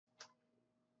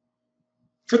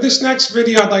For this next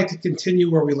video, I'd like to continue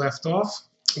where we left off,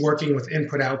 working with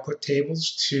input-output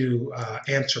tables to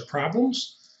answer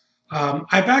problems.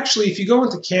 I've actually, if you go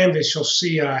into Canvas, you'll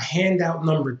see handout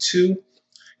number 2.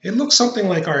 It looks something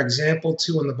like our example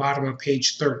 2 on the bottom of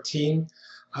page 13,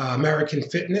 American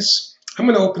Fitness. I'm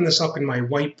going to open this up in my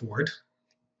whiteboard.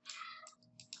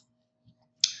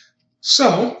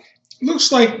 So,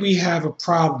 looks like we have a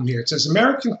problem here. It says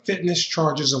American Fitness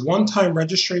charges a one-time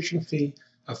registration fee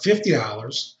of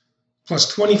 $50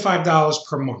 plus $25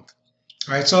 per month.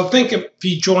 All right, so think if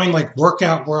you join like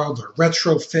Workout World or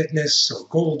Retro Fitness or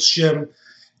Gold's Gym,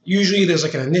 usually there's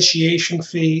like an initiation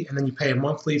fee and then you pay a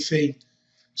monthly fee.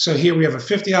 So here we have a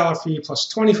 $50 fee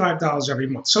plus $25 every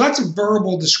month. So that's a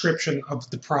verbal description of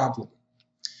the problem.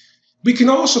 We can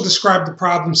also describe the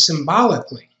problem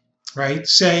symbolically, right?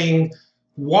 Saying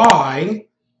Y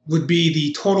would be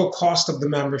the total cost of the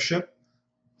membership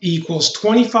equals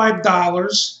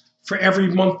 $25 for every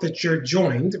month that you're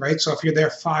joined, right? So if you're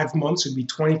there 5 months, it'd be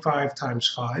 25 times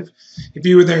 5. If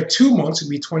you were there 2 months,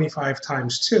 it'd be 25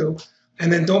 times 2.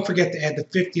 And then don't forget to add the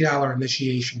 $50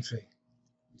 initiation fee.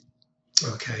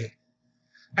 Okay.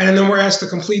 And then we're asked to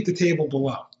complete the table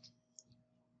below.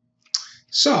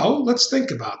 So let's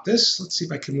think about this. Let's see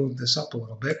if I can move this up a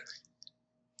little bit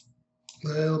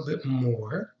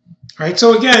more. All right,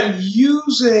 so again,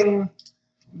 using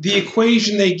the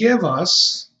equation they give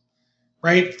us,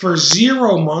 right, for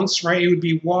 0 months, right, it would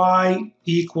be Y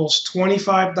equals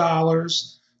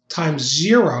 $25 times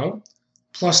 0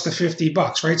 plus the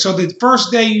 $50, right? So the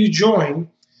first day you join,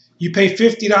 you pay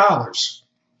 $50,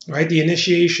 right, the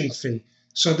initiation fee.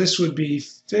 So this would be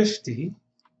 50.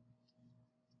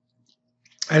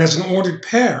 And as an ordered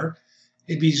pair,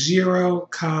 it'd be 0,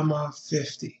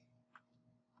 50.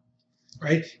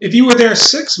 Right? If you were there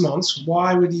 6 months,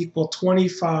 Y would equal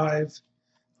 25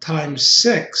 times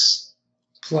 6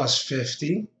 plus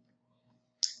 50.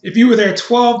 If you were there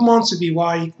 12 months, it'd be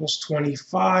Y equals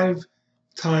 25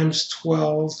 times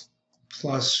 12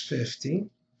 plus 50.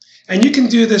 And you can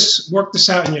do this, work this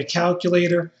out in your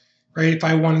calculator, right? If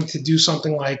I wanted to do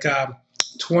something like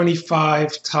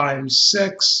 25 times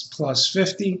 6 plus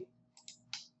 50,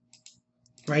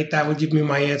 right? That would give me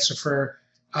my answer for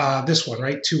this one,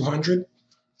 right? 200.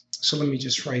 So let me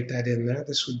just write that in there.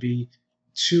 This would be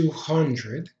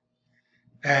 200.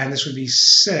 And this would be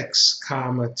 6,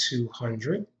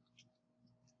 200.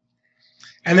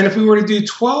 And then if we were to do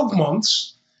 12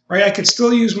 months, right, I could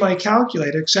still use my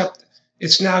calculator, except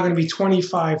it's now going to be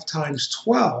 25 times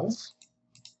 12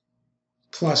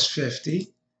 plus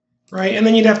 50, right? And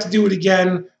then you'd have to do it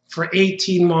again for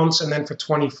 18 months and then for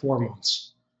 24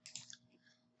 months.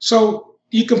 So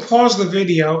you can pause the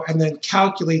video and then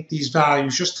calculate these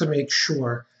values just to make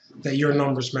sure that your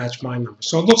numbers match my numbers.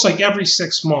 So it looks like every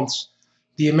 6 months,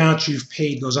 the amount you've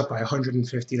paid goes up by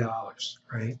 $150,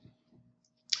 right?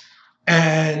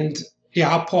 And yeah,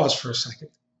 I'll pause for a second.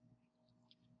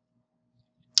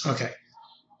 Okay.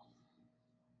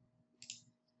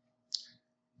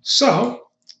 So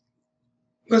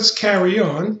let's carry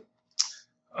on.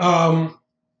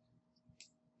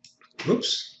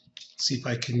 Oops. See if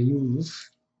I can move.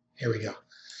 Here we go.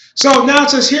 So now it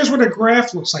says here's what a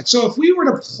graph looks like. So if we were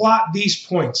to plot these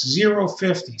points, 0,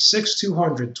 50, 6,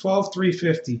 200, 12,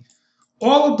 350,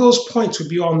 all of those points would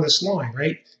be on this line,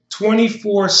 right?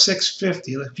 24,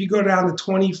 650. If you go down to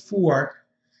 24,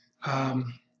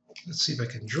 let's see if I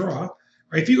can draw.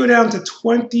 Right? If you go down to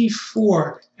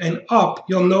 24 and up,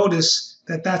 you'll notice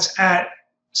that that's at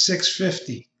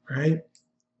 650, right?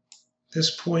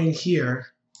 This point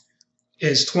here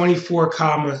is 24,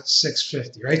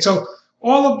 650, right? So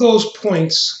all of those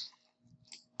points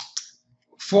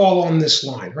fall on this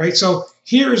line, right? So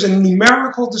here is a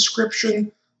numerical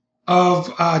description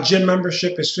of gym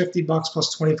membership is $50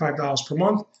 plus $25 per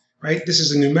month, right? This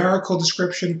is a numerical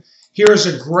description. Here is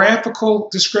a graphical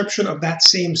description of that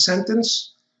same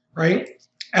sentence, right?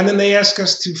 And then they ask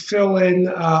us to fill in,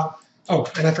 oh,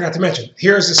 and I forgot to mention,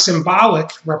 here's a symbolic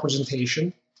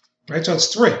representation, right? So it's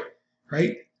 3,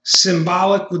 right?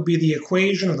 Symbolic would be the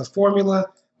equation or the formula.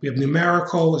 We have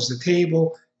numerical is the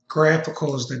table,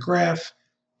 graphical is the graph,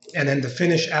 and then to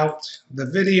finish out the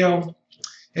video,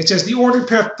 it says the ordered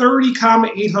pair 30,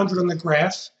 800 on the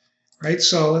graph, right?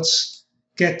 So let's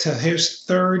get to, here's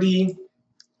 30,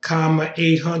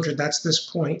 800, that's this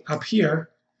point up here,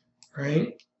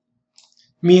 right?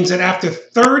 Means that after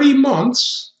 30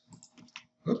 months,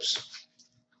 oops,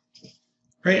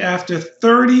 right, after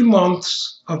 30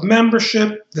 months of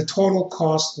membership, the total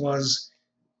cost was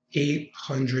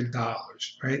 $800,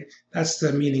 right? That's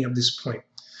the meaning of this point.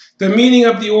 The meaning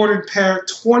of the ordered pair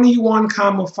 21,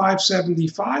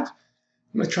 575,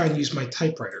 I'm going to try and use my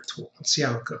typewriter tool. Let's see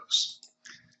how it goes.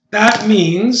 That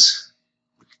means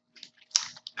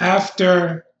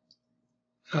after,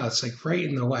 oh, it's like right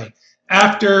in the way.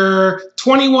 After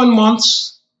 21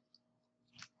 months,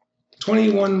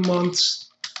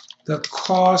 the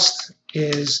cost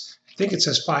is, I think it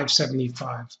says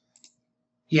 $575.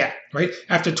 Yeah, right?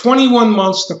 After 21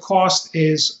 months, the cost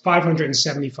is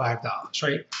 $575,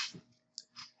 right?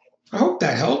 I hope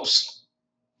that helps.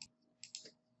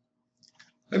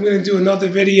 I'm going to do another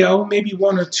video, maybe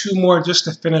one or two more, just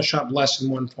to finish up lesson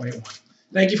 1.1.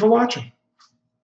 Thank you for watching.